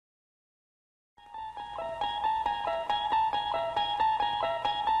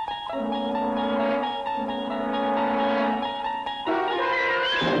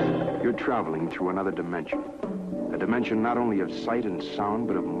traveling through another dimension. A dimension not only of sight and sound,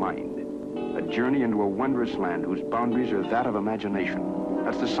 but of mind. A journey into a wondrous land whose boundaries are that of imagination.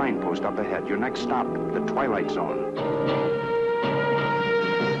 That's the signpost up ahead. Your next stop, the Twilight Zone.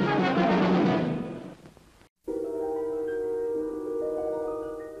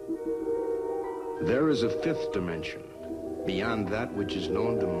 There is a fifth dimension, beyond that which is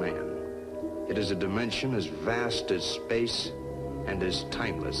known to man. It is a dimension as vast as space and as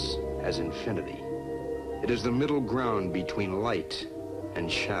timeless as infinity. It is the middle ground between light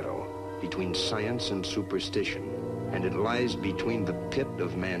and shadow, between science and superstition, and it lies between the pit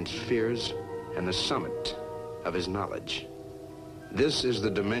of man's fears and the summit of his knowledge. This is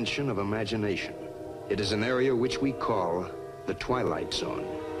the dimension of imagination. It is an area which we call the Twilight Zone.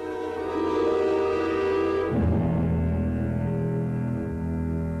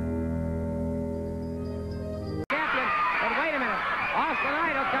 But wait a minute. Austin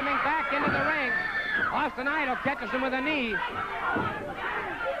Idol coming back into the ring. Austin Idol catches him with a knee.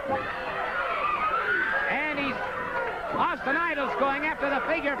 And Austin Idol's going after the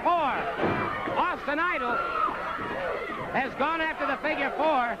figure four. Austin Idol has gone after the figure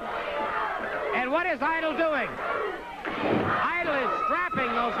four. And what is Idol doing? Idol is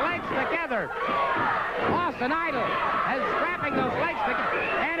strapping those legs together. Austin Idol is strapping those legs together.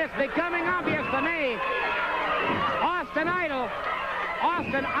 And it's becoming obvious to me. Austin Idol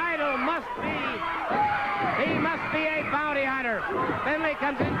must be a bounty hunter. Finlay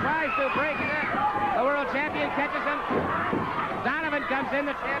comes in, tries to break it up. The world champion catches him. Donovan comes in,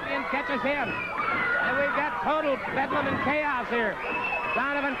 the champion catches him. And we've got total bedlam and chaos here.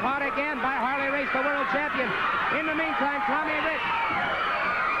 Donovan caught again by Harley Race, the world champion. In the meantime, Tommy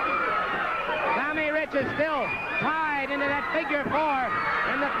Rich is still tied into that figure four,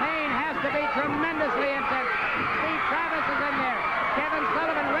 and the pain has to be tremendously intense. Steve Travis is in there. Kevin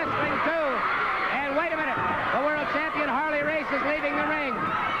Sullivan wrestling too. And wait a minute, the world champion Harley Race is leaving the ring.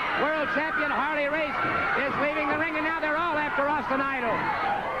 World champion Harley Race is leaving the ring, and now they're all after Austin Idol.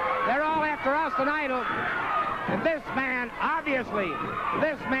 They're all after Austin Idol. And this man, obviously,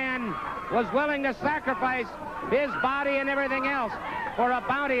 this man was willing to sacrifice his body and everything else for a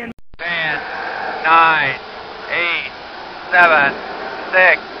bounty. And 10, 9, 8, 7,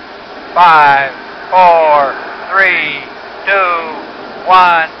 6, 5, 4, 3, 2,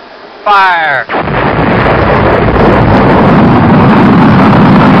 1, fire!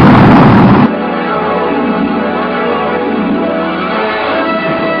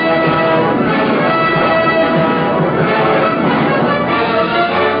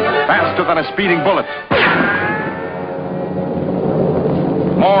 Faster than a speeding bullet.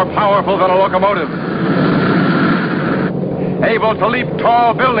 More powerful than a locomotive. Able to leap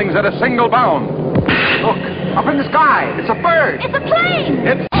tall buildings at a single bound. Look, up in the sky. It's a bird. It's a plane.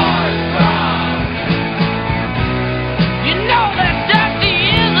 It's You know that Dusty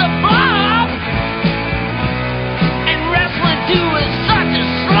is a blob, and wrestling too is such a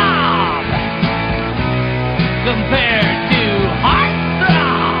slob compared to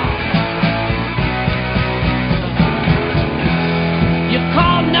Heartthrob. You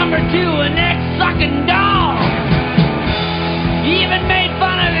called number 2 a neck-sucking dog. He even made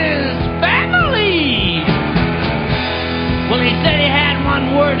fun of his family. Well, he said he had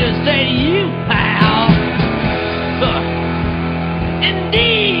one word to say to you, pal.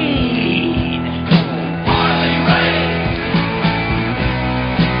 Indeed. Harley Race.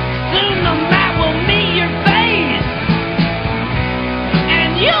 Soon the mat will meet your face, and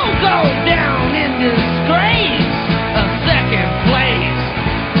you'll go down in disgrace. A second place.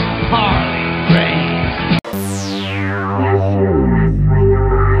 Harley Race.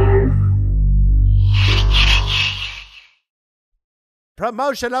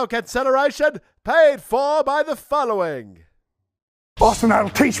 Promotional consideration paid for by the following. Austin Idol,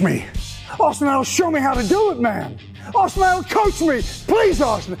 teach me. Austin Idol, show me how to do it, man. Austin Idol, coach me. Please,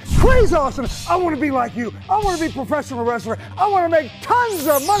 Austin. Please, Austin. I want to be like you. I want to be a professional wrestler. I want to make tons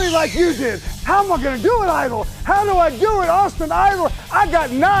of money like you did. How am I going to do it, Idol? How do I do it, Austin Idol? I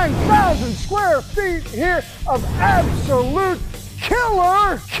got 9,000 square feet here of absolute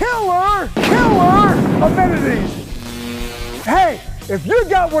killer amenities. Hey, if you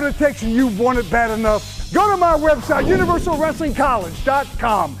got what it takes and you want it bad enough, go to my website,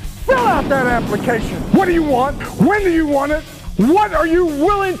 universalwrestlingcollege.com. Fill out that application. What do you want? When do you want it? What are you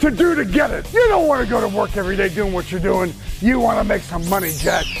willing to do to get it? You don't want to go to work every day doing what you're doing. You want to make some money,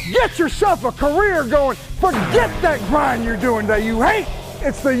 Jack. Get yourself a career going. Forget that grind you're doing that you hate.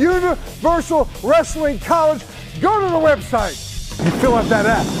 It's the Universal Wrestling College. Go to the website and fill out that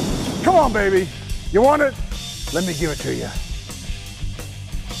app. Come on, baby. You want it? Let me give it to you.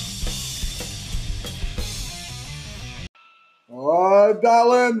 Worldwide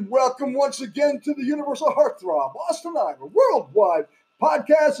Dial-In. Welcome once again to the Universal Heartthrob, Austin Idol Worldwide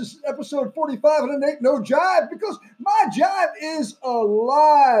Podcast. This is episode 45, and it ain't no jive because my jive is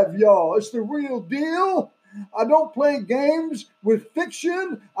alive, y'all. It's the real deal. I don't play games with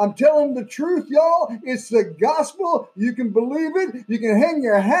fiction. I'm telling the truth, y'all. It's the gospel. You can believe it. You can hang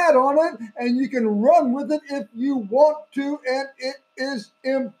your hat on it, and you can run with it if you want to. And it is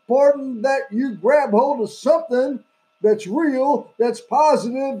important that you grab hold of something that's real, that's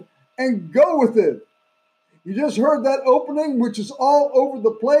positive, and go with it. You just heard that opening, which is all over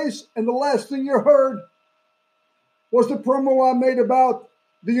the place, and the last thing you heard was the promo I made about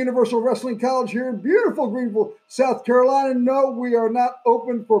the Universal Wrestling College here in beautiful Greenville, South Carolina. No, we are not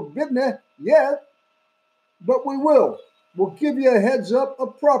open for business yet, but we will. We'll give you a heads up, a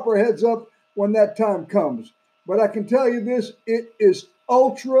proper heads up when that time comes. But I can tell you this, it is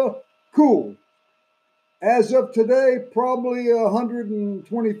ultra cool. As of today, probably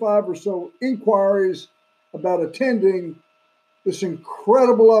 125 or so inquiries about attending this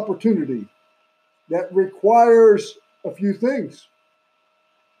incredible opportunity that requires a few things.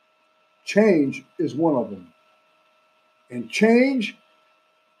 Change is one of them. And change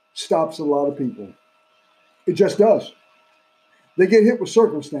stops a lot of people. It just does. They get hit with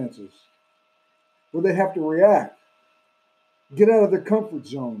circumstances where they have to react, get out of their comfort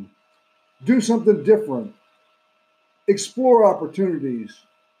zone, do something different, explore opportunities,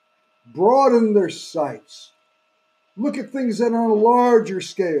 broaden their sights, look at things that are on a larger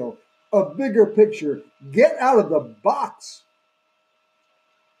scale, a bigger picture, get out of the box.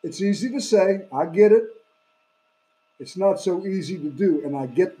 It's easy to say, I get it. It's not so easy to do, and I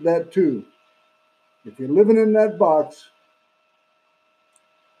get that too. If you're living in that box,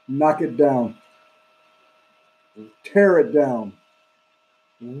 knock it down, tear it down,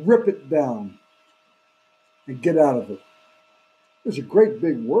 rip it down, and get out of it. There's a great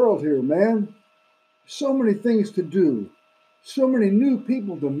big world here, man. So many things to do, so many new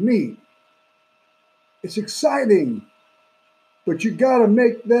people to meet. It's exciting. But you got to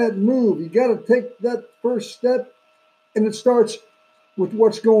make that move. You got to take that first step, and it starts with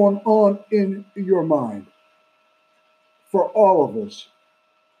what's going on in your mind. For all of us,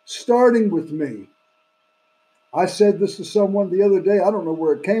 starting with me. I said this to someone the other day. I don't know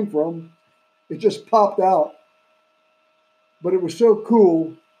where it came from. It just popped out. But it was so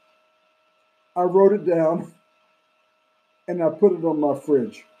cool. I wrote it down, and I put it on my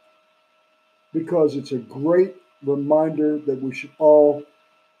fridge because it's a great reminder that we should all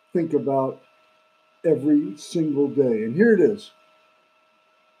think about every single day. And here it is.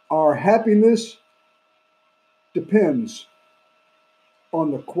 Our happiness depends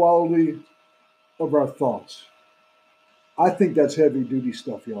on the quality of our thoughts. I think that's heavy duty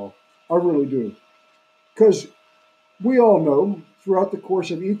stuff, y'all. I really do. Because we all know throughout the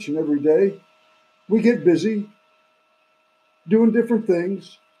course of each and every day, we get busy doing different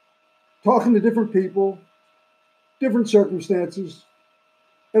things, talking to different people, different circumstances,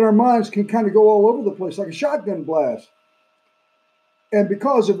 and our minds can kind of go all over the place like a shotgun blast. And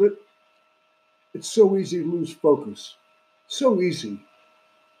because of it, it's so easy to lose focus. So easy.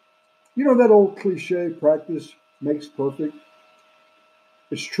 You know that old cliche, practice makes perfect?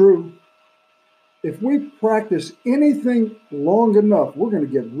 It's true. If we practice anything long enough, we're going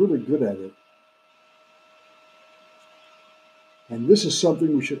to get really good at it. And this is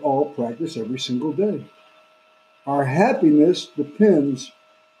something we should all practice every single day. Our happiness depends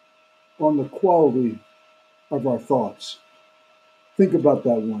on the quality of our thoughts. Think about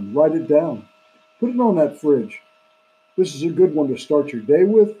that one. Write it down. Put it on that fridge. This is a good one to start your day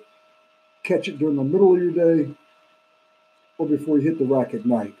with. Catch it during the middle of your day or before you hit the rack at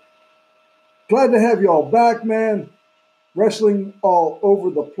night. Glad to have y'all back, man. Wrestling all over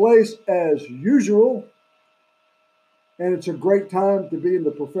the place as usual. And it's a great time to be in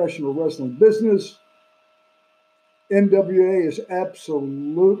the professional wrestling business. NWA is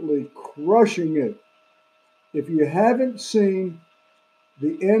absolutely crushing it. If you haven't seen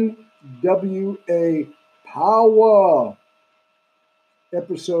the NWA Power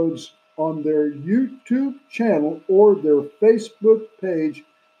episodes on their YouTube channel or their Facebook page,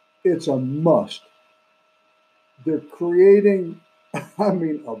 it's a must. They're creating,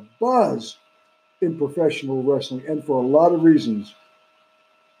 a buzz in professional wrestling, and for a lot of reasons.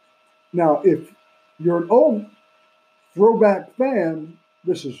 Now, if you're an old throwback fan,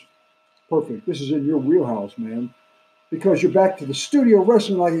 this is perfect. This is in your wheelhouse, man, because you're back to the studio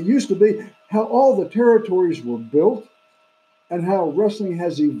wrestling like it used to be, how all the territories were built and how wrestling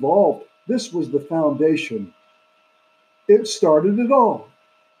has evolved. This was the foundation. It started it all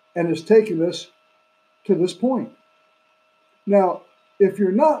and has taken us to this point. Now, if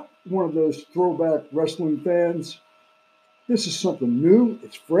you're not one of those throwback wrestling fans, this is something new,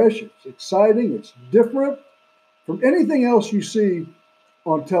 it's fresh, it's exciting, it's different from anything else you see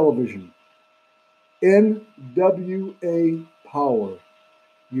on television. NWA Power.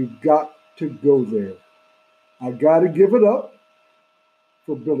 You got to go there. I got to give it up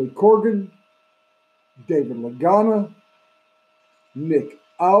for Billy Corgan, David Lagana, Nick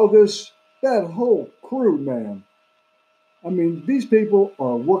Aldis, that whole crew, man. I mean, these people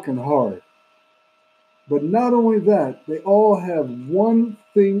are working hard. But not only that, they all have one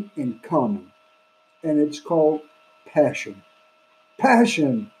thing in common, and it's called passion.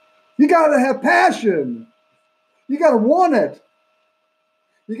 Passion. You got to have passion. You got to want it.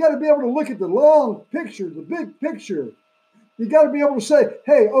 You got to be able to look at the long picture, the big picture. You got to be able to say,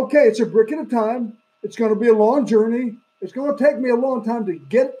 hey, okay, it's a brick at a time. It's going to be a long journey. It's going to take me a long time to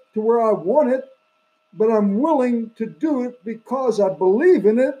get to where I want it, but I'm willing to do it because I believe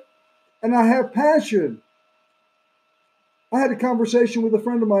in it and I have passion. I had a conversation with a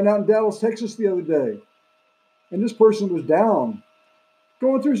friend of mine out in Dallas, Texas the other day, and this person was down,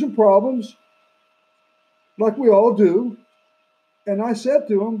 going through some problems, like we all do. And I said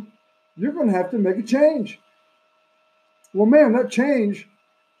to him, you're going to have to make a change. Well, man, that change,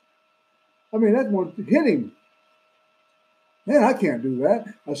 I mean, that one hit him. Man, I can't do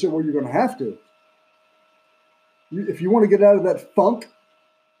that. I said, well, you're going to have to. If you want to get out of that funk,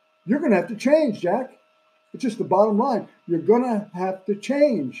 you're going to have to change, Jack. It's just the bottom line. You're going to have to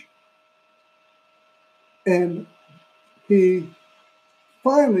change. And he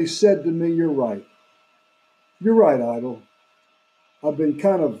finally said to me, you're right. You're right, Idol. I've been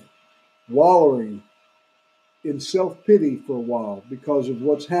kind of wallowing in self-pity for a while because of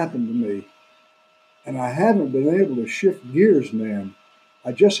what's happened to me. And I haven't been able to shift gears, man.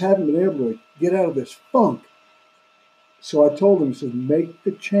 I just haven't been able to get out of this funk. So I told him, I said, make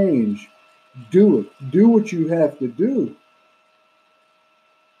the change. Do it. Do what you have to do.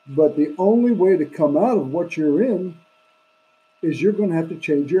 But the only way to come out of what you're in is you're going to have to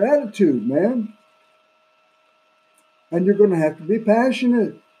change your attitude, man. And you're going to have to be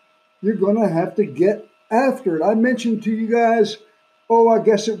passionate. You're going to have to get after it. I mentioned to you guys, I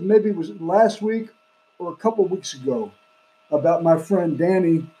guess it maybe was last week or a couple of weeks ago, about my friend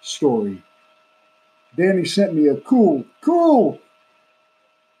Danny's story. Danny sent me a cool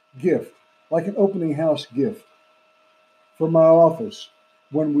gift, like an opening house gift for my office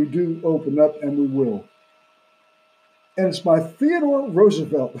when we do open up, and we will. And it's by Theodore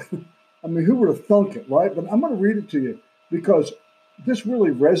Roosevelt. I mean, who would have thunk it, right? But I'm going to read it to you because this really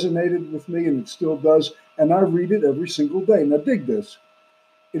resonated with me, and it still does, and I read it every single day. Now, dig this.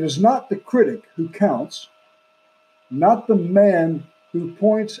 It is not the critic who counts, not the man who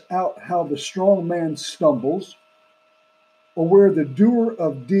points out how the strong man stumbles, or where the doer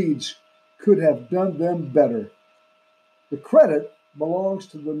of deeds could have done them better. The credit belongs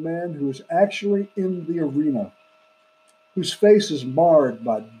to the man who is actually in the arena, whose face is marred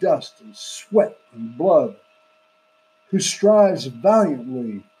by dust and sweat and blood, who strives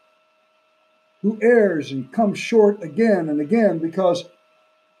valiantly, who errs and comes short again and again, because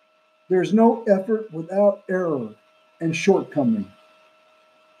there's no effort without error and shortcoming,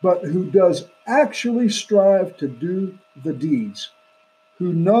 but who does actually strive to do the deeds,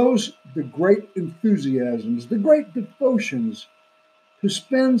 who knows the great enthusiasms, the great devotions, who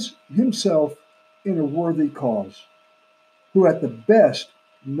spends himself in a worthy cause, who at the best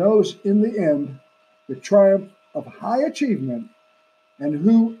knows in the end the triumph of high achievement, and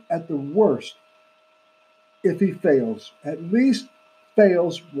who at the worst, if he fails, at least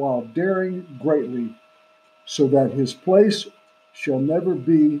fails while daring greatly, so that his place shall never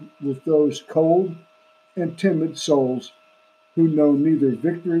be with those cold and timid souls who know neither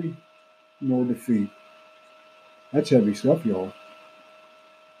victory nor defeat. That's heavy stuff, y'all.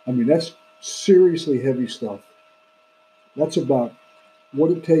 I mean, that's seriously heavy stuff. That's about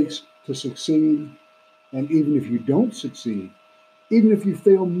what it takes to succeed. And even if you don't succeed, even if you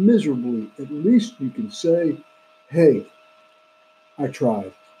fail miserably, at least you can say, hey, I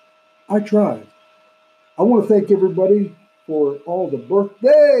tried. I tried. I want to thank everybody for all the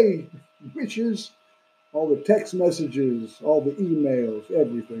birthday wishes, all the text messages, all the emails,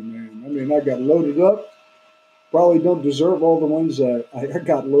 everything, man. I mean, I got loaded up. Probably don't deserve all the ones I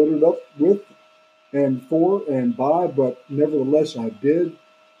got loaded up with and for and by, but nevertheless, I did.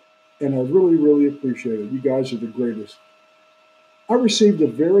 And I really, really appreciate it. You guys are the greatest. I received a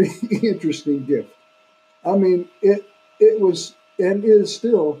very interesting gift. I mean, it was and is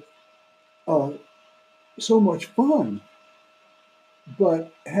still so much fun,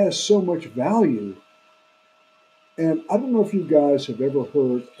 but has so much value. And I don't know if you guys have ever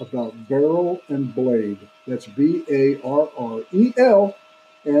heard about Barrel and Blade. That's Barrel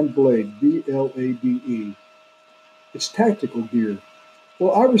and Blade, Blade. It's tactical gear.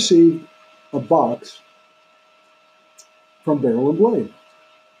 Well, I received a box from Barrel and Blade.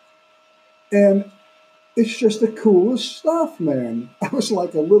 And it's just the coolest stuff, man. I was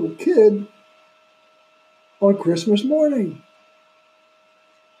like a little kid on Christmas morning.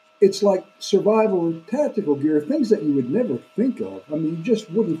 It's like survival and tactical gear, things that you would never think of. I mean, you just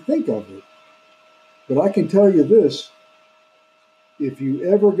wouldn't think of it. But I can tell you this, if you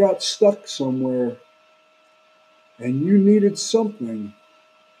ever got stuck somewhere and you needed something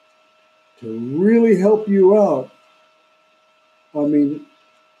to really help you out, I mean,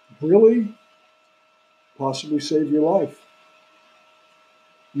 really, possibly save your life,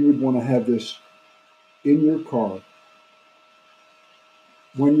 you would want to have this in your car,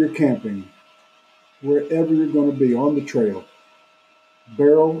 when you're camping, wherever you're going to be on the trail.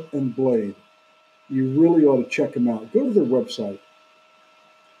 Barrel and Blade. You really ought to check them out. Go to their website,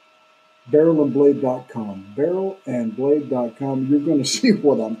 barrelandblade.com. Barrelandblade.com. You're going to see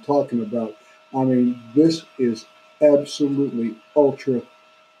what I'm talking about. I mean, this is absolutely ultra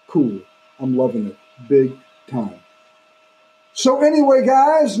cool. I'm loving it big time. So anyway,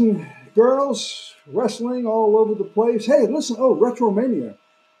 guys and girls, wrestling all over the place. Hey, listen, Retromania.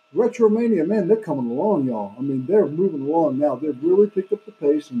 Retromania, man, they're coming along, y'all. I mean, they're moving along now. They've really picked up the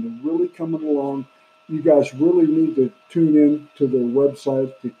pace, and they're really coming along. You guys really need to tune in to their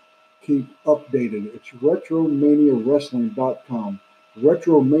website to keep updated. It's retromaniawrestling.com.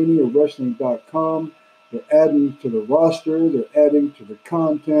 Retromaniawrestling.com. They're adding to the roster. They're adding to the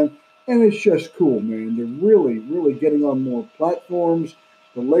content. And it's just cool, man. They're really, really getting on more platforms.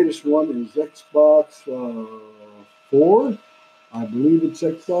 The latest one is Xbox 4. I believe it's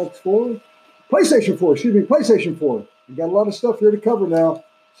Xbox 4. PlayStation 4, PlayStation 4. We've got a lot of stuff here to cover now.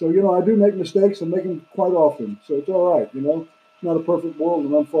 So, I do make mistakes. I make them quite often. So it's all right, It's not a perfect world,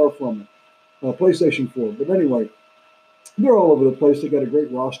 and I'm far from it. PlayStation 4. But anyway, they're all over the place. They got a great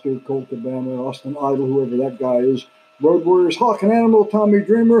roster. Colt Cabana, Austin Idol, whoever that guy is. Road Warriors, Hawk and Animal, Tommy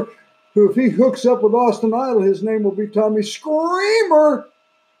Dreamer, who if he hooks up with Austin Idol, his name will be Tommy Screamer.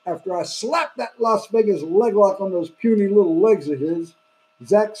 After I slap that Las Vegas leg lock on those puny little legs of his,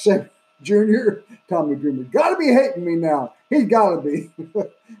 Zack Sabre Jr., Tommy Dreamer. Got to be hating me now. He's got to be.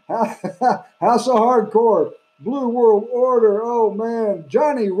 House of Hardcore, Blue World Order. Oh, man.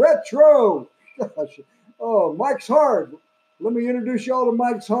 Johnny Retro. Gosh. Oh, Mike's Hard. Let me introduce y'all to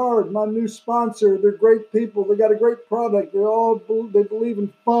Mike's Hard, my new sponsor. They're great people. They got a great product. They believe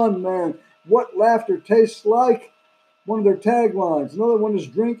in fun, man. What laughter tastes like. One of their taglines. Another one is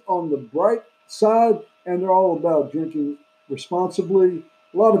drink on the bright side, and they're all about drinking responsibly.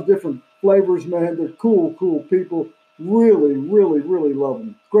 A lot of different flavors, man. They're cool, cool people. Really, really, really love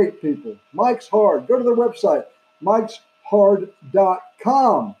them. Great people. Mike's Hard. Go to their website,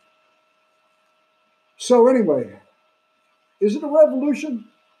 mikeshard.com. So anyway, is it a revolution?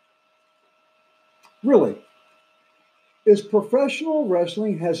 Really? Is professional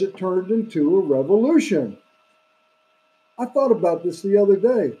wrestling, has it turned into a revolution? I thought about this the other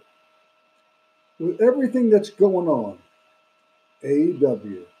day. With everything that's going on,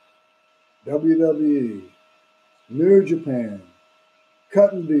 AEW, WWE, New Japan,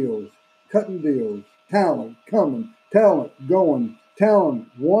 cutting deals, talent coming, talent going, talent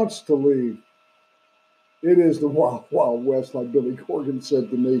wants to leave. It is the Wild, Wild West, like Billy Corgan said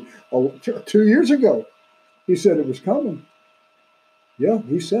to me 2 years ago. He said it was coming. Yeah,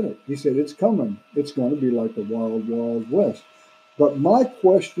 he said it. He said it's coming. It's going to be like the Wild, Wild West. But my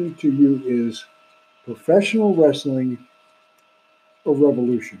question to you is, professional wrestling a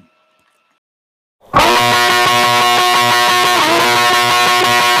revolution?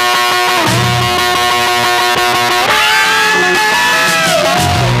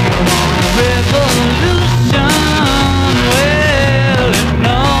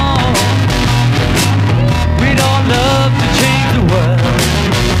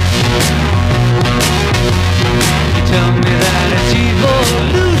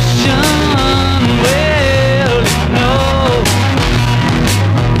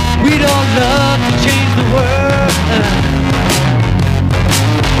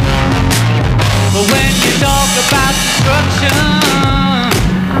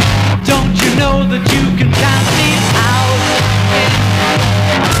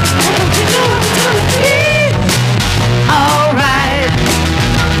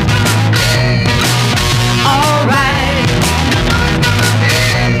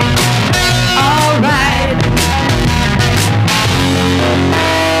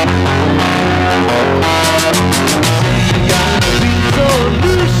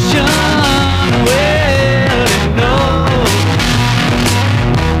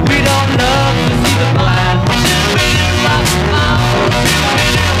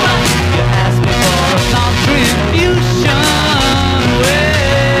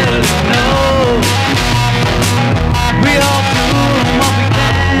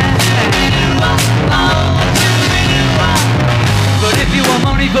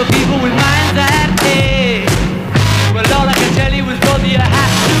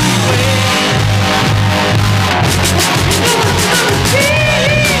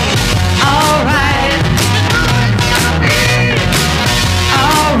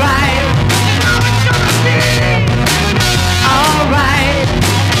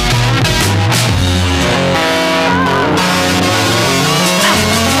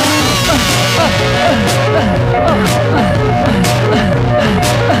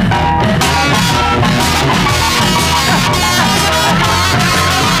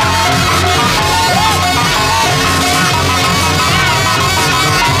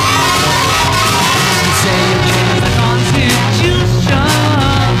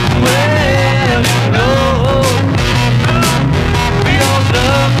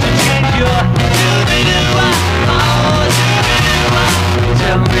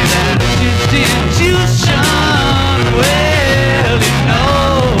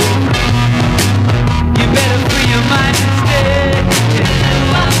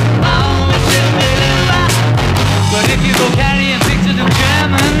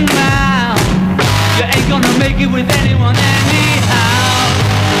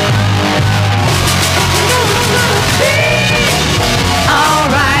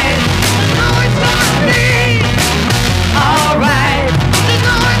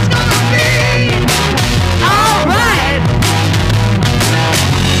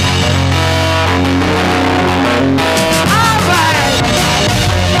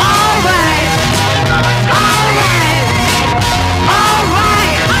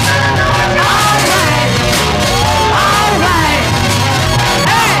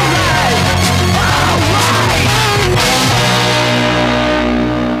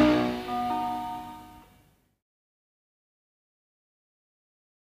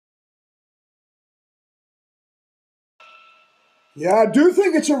 Yeah, I do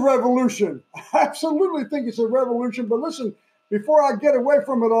think it's a revolution. I absolutely think it's a revolution. But listen, before I get away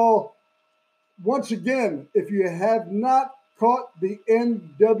from it all, once again, if you have not caught the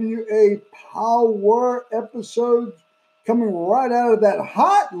NWA Power episode coming right out of that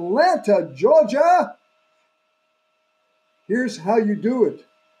hot Atlanta, Georgia, here's how you do it.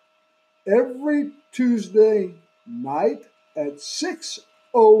 Every Tuesday night at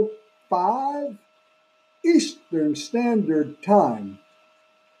 6:05 Eastern Standard Time,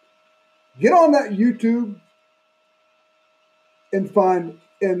 get on that YouTube and find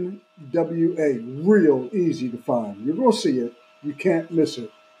NWA. Real easy to find. You're going to see it. You can't miss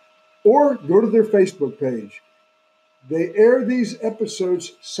it. Or go to their Facebook page. They air these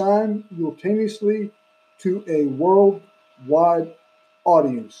episodes simultaneously to a worldwide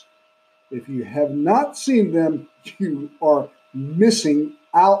audience. If you have not seen them, you are missing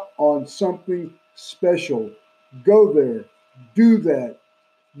out on something special. Go there. Do that.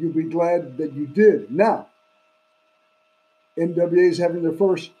 You'll be glad that you did. Now, NWA is having their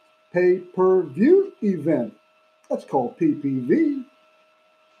first pay-per-view event. That's called PPV.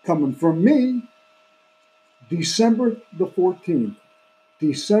 Coming from me, December the 14th.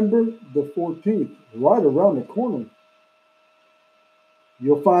 December the 14th, right around the corner.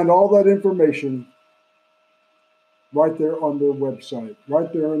 You'll find all that information right there on their website, right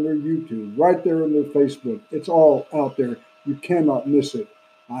there on their YouTube, right there on their Facebook. It's all out there. You cannot miss it.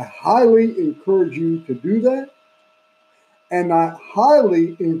 I highly encourage you to do that. And I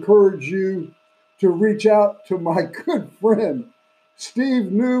highly encourage you to reach out to my good friend,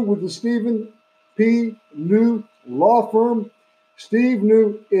 Steve New with the Stephen P. New Law Firm. Steve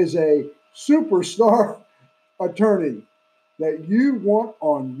New is a superstar attorney that you want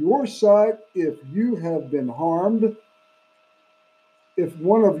on your side if you have been harmed, if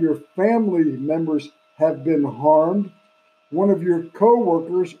one of your family members have been harmed, one of your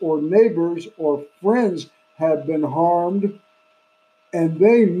coworkers or neighbors or friends have been harmed, and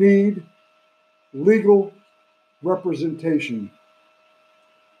they need legal representation.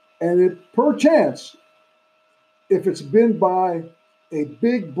 And if perchance, if it's been by a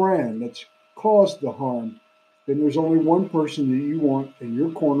big brand that's caused the harm, then there's only one person that you want in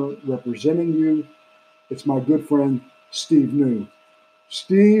your corner representing you. It's my good friend, Steve New.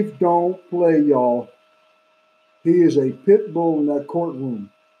 Steve don't play, y'all. He is a pit bull in that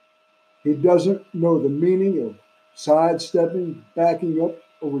courtroom. He doesn't know the meaning of sidestepping, backing up,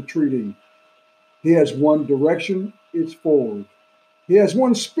 or retreating. He has one direction, it's forward. He has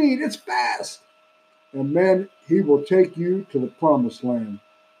one speed, it's fast. And man, he will take you to the promised land.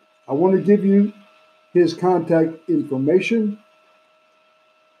 I want to give you his contact information.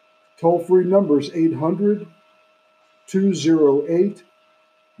 Toll-free numbers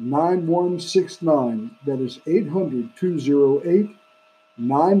 800-208-9169. That is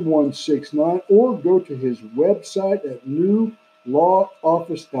 800-208-9169. Or go to his website at newlawfirm.com.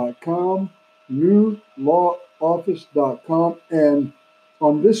 newlawoffice.com, newlawoffice.com. And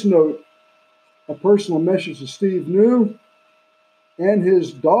on this note, a personal message to Steve New and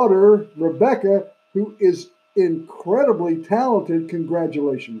his daughter, Rebecca, who is incredibly talented.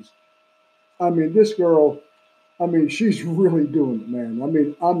 Congratulations. I mean, this girl, I mean, she's really doing it, man. I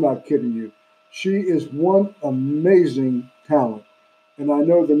mean, I'm not kidding you. She is one amazing talent. And I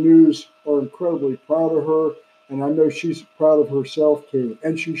know the News are incredibly proud of her, and I know she's proud of herself too,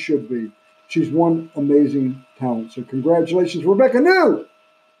 and she should be. She's one amazing talent. So congratulations, Rebecca New,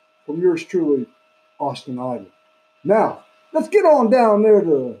 from yours truly, Austin Idol. Now, let's get on down there to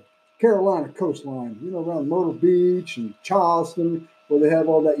the Carolina coastline, you know, around Myrtle Beach and Charleston, where they have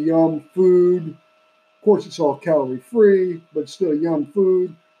all that yum food. Of course, it's all calorie-free, but still yum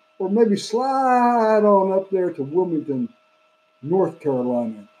food. Or maybe slide on up there to Wilmington, North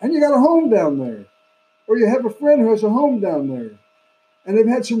Carolina, and you got a home down there. Or you have a friend who has a home down there, and they've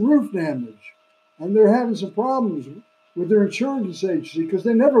had some roof damage, and they're having some problems with their insurance agency because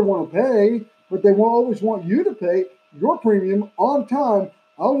they never want to pay, but they will always want you to pay your premium on time.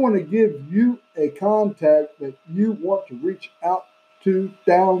 I want to give you a contact that you want to reach out to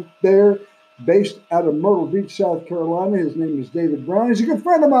down there, based out of Myrtle Beach, South Carolina. His name is David Brown. He's a good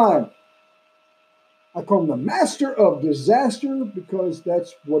friend of mine. I call him the master of disaster because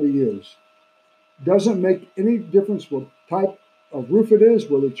that's what he is. Doesn't make any difference what type of roof it is,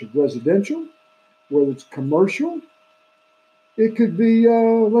 whether it's a residential, whether it's commercial. It could be,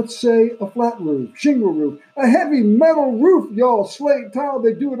 let's say, a flat roof, shingle roof, a heavy metal roof, y'all, slate tile.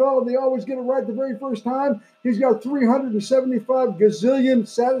 They do it all. They always get it right the very first time. He's got 375 gazillion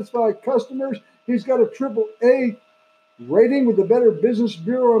satisfied customers. He's got a AAA rating with the Better Business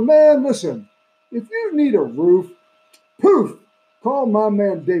Bureau. Man, listen, if you need a roof, poof, call my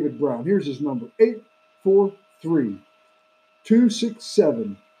man David Brown. Here's his number,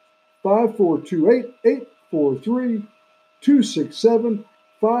 843-267-5428,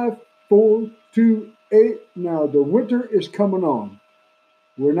 843-267-5428. Now, the winter is coming on.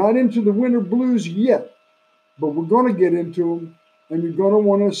 We're not into the winter blues yet, but we're going to get into them, and you're going to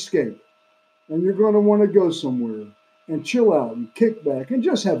want to escape, and you're going to want to go somewhere and chill out and kick back and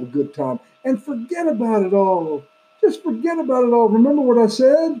just have a good time and forget about it all. Just forget about it all. Remember what I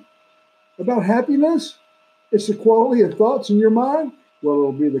said about happiness? It's the quality of thoughts in your mind. Well,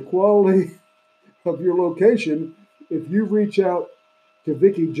 it'll be the quality of your location if you reach out to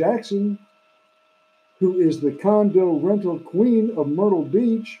Vicki Jackson, who is the condo rental queen of Myrtle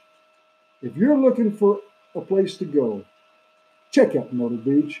Beach. If you're looking for a place to go, check out Myrtle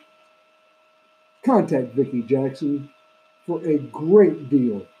Beach. Contact Vicki Jackson for a great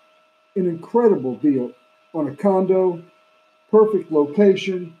deal, an incredible deal on a condo, perfect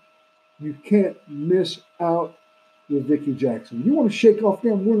location. You can't miss out with Vicki Jackson. You want to shake off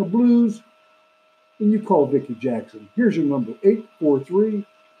them winter blues? And you call Vicki Jackson. Here's your number,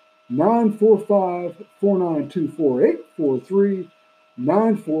 843-945-4924,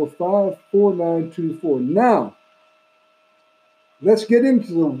 843-945-4924. Now, let's get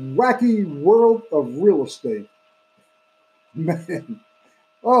into the wacky world of real estate. Man,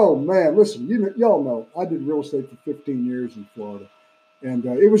 oh man, listen, y'all know, I did real estate for 15 years in Florida. And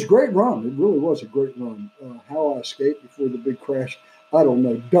it was a great run. It really was a great run. How I escaped before the big crash, I don't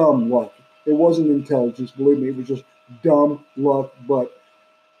know. Dumb luck. It wasn't intelligence, believe me. It was just dumb luck. But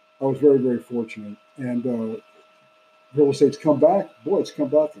I was very, very fortunate. And real estate's come back. Boy, it's come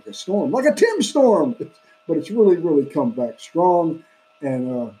back like a storm, like a Tim storm. But it's really, really come back strong.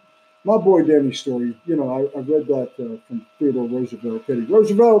 And my boy Danny's story, you know, I read that from Theodore Roosevelt. Teddy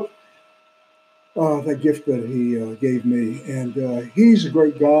Roosevelt. That gift that he gave me. And he's a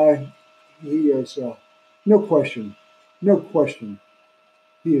great guy. He is, no question,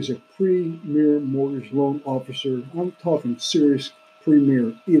 he is a premier mortgage loan officer. I'm talking serious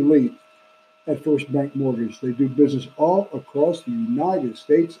premier elite at First Bank Mortgage. They do business all across the United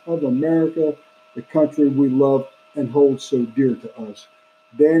States of America, the country we love and hold so dear to us.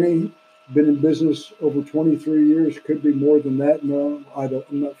 Danny, been in business over 23 years, could be more than that. No, I'm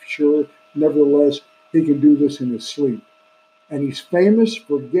not sure. Nevertheless, he can do this in his sleep. And he's famous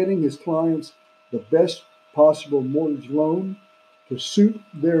for getting his clients the best possible mortgage loan to suit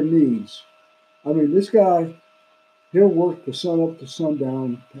their needs. I mean, this guy, he'll work the sun up to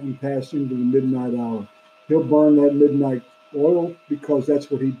sundown and pass into the midnight hour. He'll burn that midnight oil because that's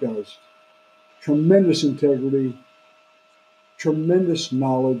what he does. Tremendous integrity, tremendous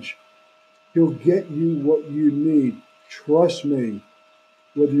knowledge. He'll get you what you need. Trust me.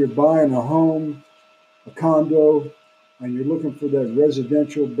 Whether you're buying a home, a condo, and you're looking for that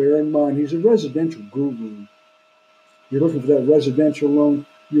residential, bear in mind, he's a residential guru. You're looking for that residential loan,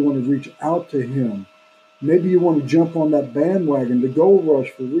 you want to reach out to him. Maybe you want to jump on that bandwagon, the gold rush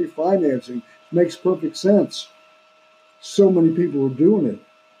for refinancing. Makes perfect sense. So many people are doing it.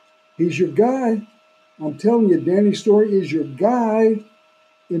 He's your guy. I'm telling you, Danny Story is your guy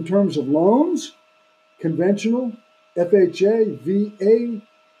in terms of loans, conventional, FHA, VA,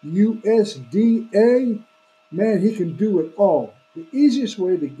 USDA. Man, he can do it all. The easiest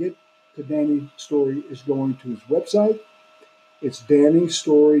way to get to Danny Story is going to his website. It's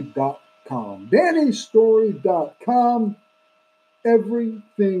DannyStory.com. DannyStory.com.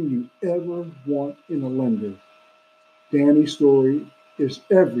 Everything you ever want in a lender. Danny Story is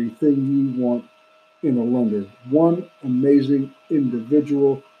everything you want in a lender. One amazing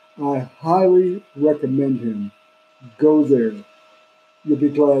individual. I highly recommend him. Go there. You'll be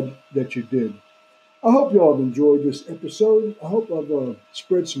glad that you did. I hope you all have enjoyed this episode. I hope I've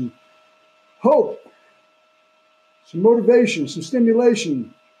spread some hope, some motivation, some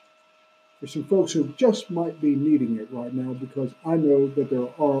stimulation for some folks who just might be needing it right now, because I know that there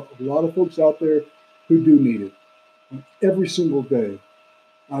are a lot of folks out there who do need it every single day.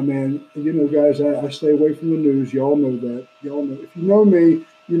 I mean, you know, guys, I stay away from the news. Y'all know that. Y'all know. If you know me,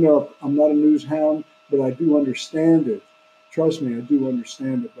 you know I'm not a news hound, but I do understand it. Trust me, I do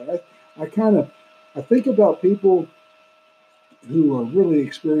understand it. But I think about people who are really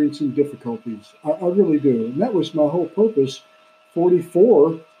experiencing difficulties. I really do. And that was my whole purpose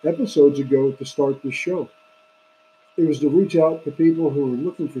 44 episodes ago to start this show. It was to reach out to people who are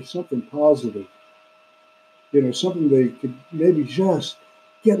looking for something positive. You know, something they could maybe just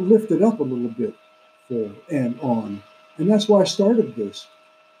get lifted up a little bit for and on. And that's why I started this.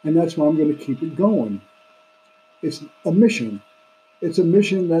 And that's why I'm going to keep it going. It's a mission. It's a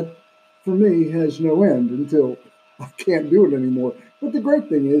mission that, for me, has no end until I can't do it anymore. But the great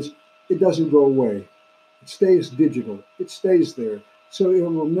thing is, it doesn't go away. It stays digital. It stays there. So it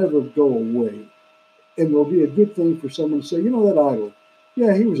will never go away. And it will be a good thing for someone to say, you know, that idol,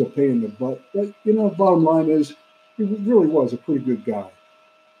 yeah, he was a pain in the butt. But, you know, bottom line is, he really was a pretty good guy.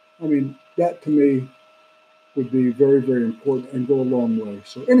 I mean, that to me would be very, very important and go a long way.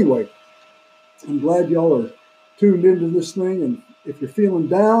 So anyway, I'm glad y'all are tuned into this thing. And if you're feeling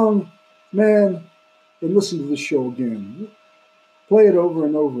down, man, then listen to this show again. Play it over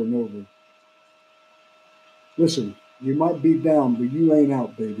and over and over. Listen, you might be down, but you ain't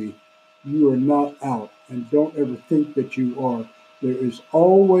out, baby. You are not out. And don't ever think that you are. There is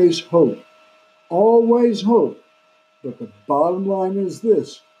always hope. Always hope. But the bottom line is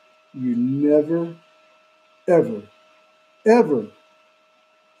this. You never, ever, ever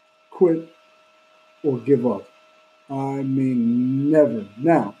quit or give up. I mean, never.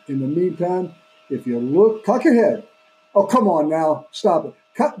 Now, in the meantime, if you look, cock your head. Oh, come on now. Stop it.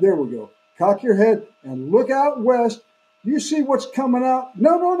 There we go. Cock your head and look out west. Do you see what's coming out?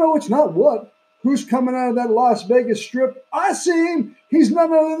 No, it's not what. Who's coming out of that Las Vegas Strip? I see him. He's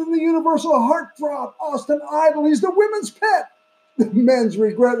none other than the universal heartthrob, Austin Idol. He's the women's pet. The men's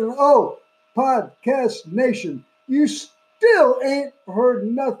regret. And oh, Podcast Nation, you still ain't heard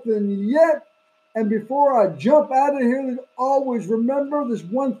nothing yet. And before I jump out of here, always remember there's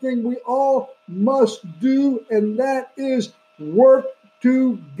one thing we all must do, and that is work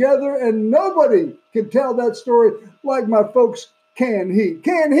together. And nobody can tell that story like my folks Canned Heat.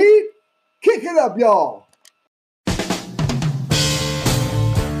 Canned Heat, kick it up, y'all.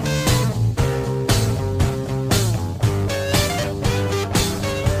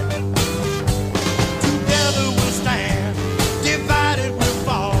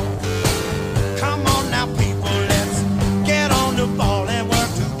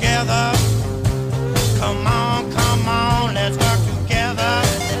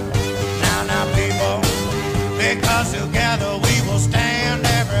 Together we will stand,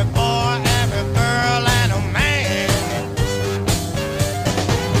 every boy, every girl, and a man.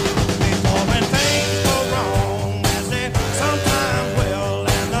 Before when things go wrong, as they sometimes will,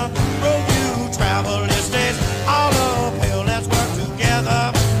 and the road you travel, it stays all uphill. Let's work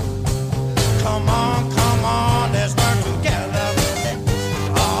together. Come on, let's work together.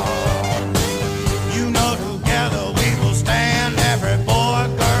 Oh, you know together we will stand, every boy,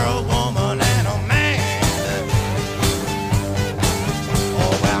 girl, woman, and a man.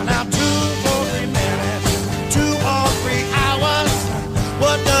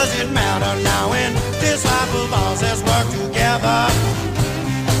 Let's work together.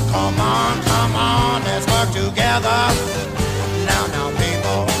 Come on, let's work together. Now,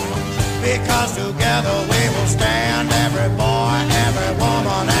 people, because together we